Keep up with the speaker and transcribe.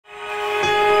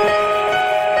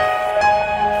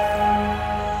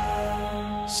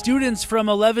Students from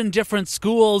 11 different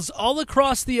schools all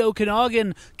across the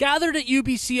Okanagan gathered at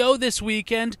UBCO this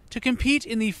weekend to compete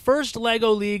in the first LEGO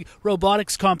League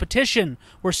robotics competition,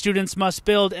 where students must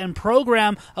build and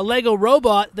program a LEGO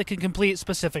robot that can complete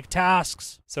specific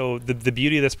tasks. So the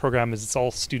beauty of this program is it's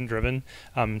all student driven.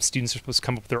 Students are supposed to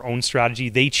come up with their own strategy.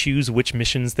 They choose which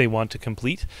missions they want to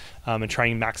complete and try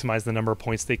and maximize the number of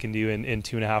points they can do in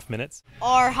 2.5 minutes.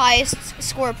 Our highest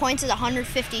score of points is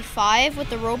 155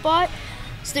 with the robot.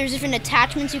 So there's different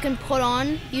attachments you can put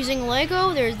on using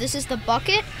Lego. This is the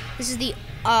bucket, this is the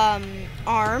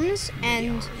arms,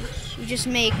 and you just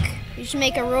make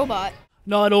a robot.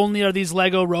 Not only are these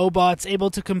LEGO robots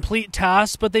able to complete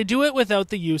tasks, but they do it without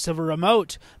the use of a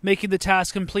remote, making the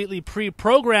task completely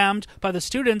pre-programmed by the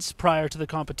students prior to the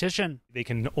competition. They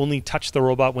can only touch the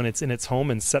robot when it's in its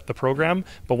home and set the program,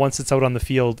 but once it's out on the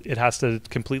field, it has to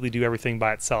completely do everything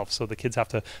by itself. So the kids have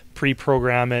to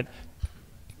pre-program it,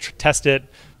 test it,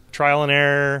 trial and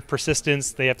error,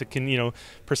 persistence. They have to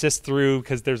persist through,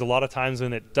 because there's a lot of times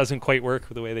when it doesn't quite work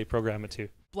the way they program it to.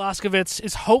 Blazkowicz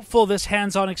is hopeful this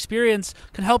hands-on experience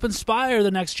can help inspire the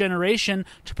next generation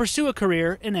to pursue a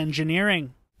career in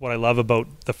engineering. What I love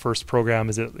about the first program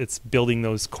is it's building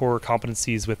those core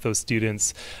competencies with those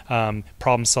students,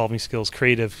 problem-solving skills,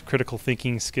 critical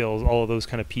thinking skills, all of those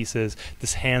kind of pieces.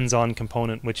 This hands-on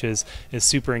component, which is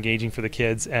super engaging for the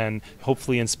kids and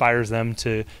hopefully inspires them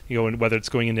to, whether it's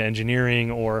going into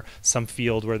engineering or some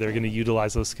field where they're going to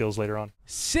utilize those skills later on.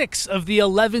 6 of the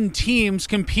 11 teams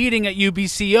competing at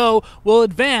UBCO will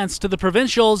advance to the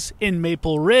provincials in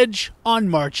Maple Ridge on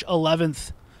March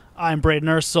 11th. I'm Braden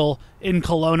Ursel in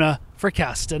Kelowna for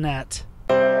Castanet.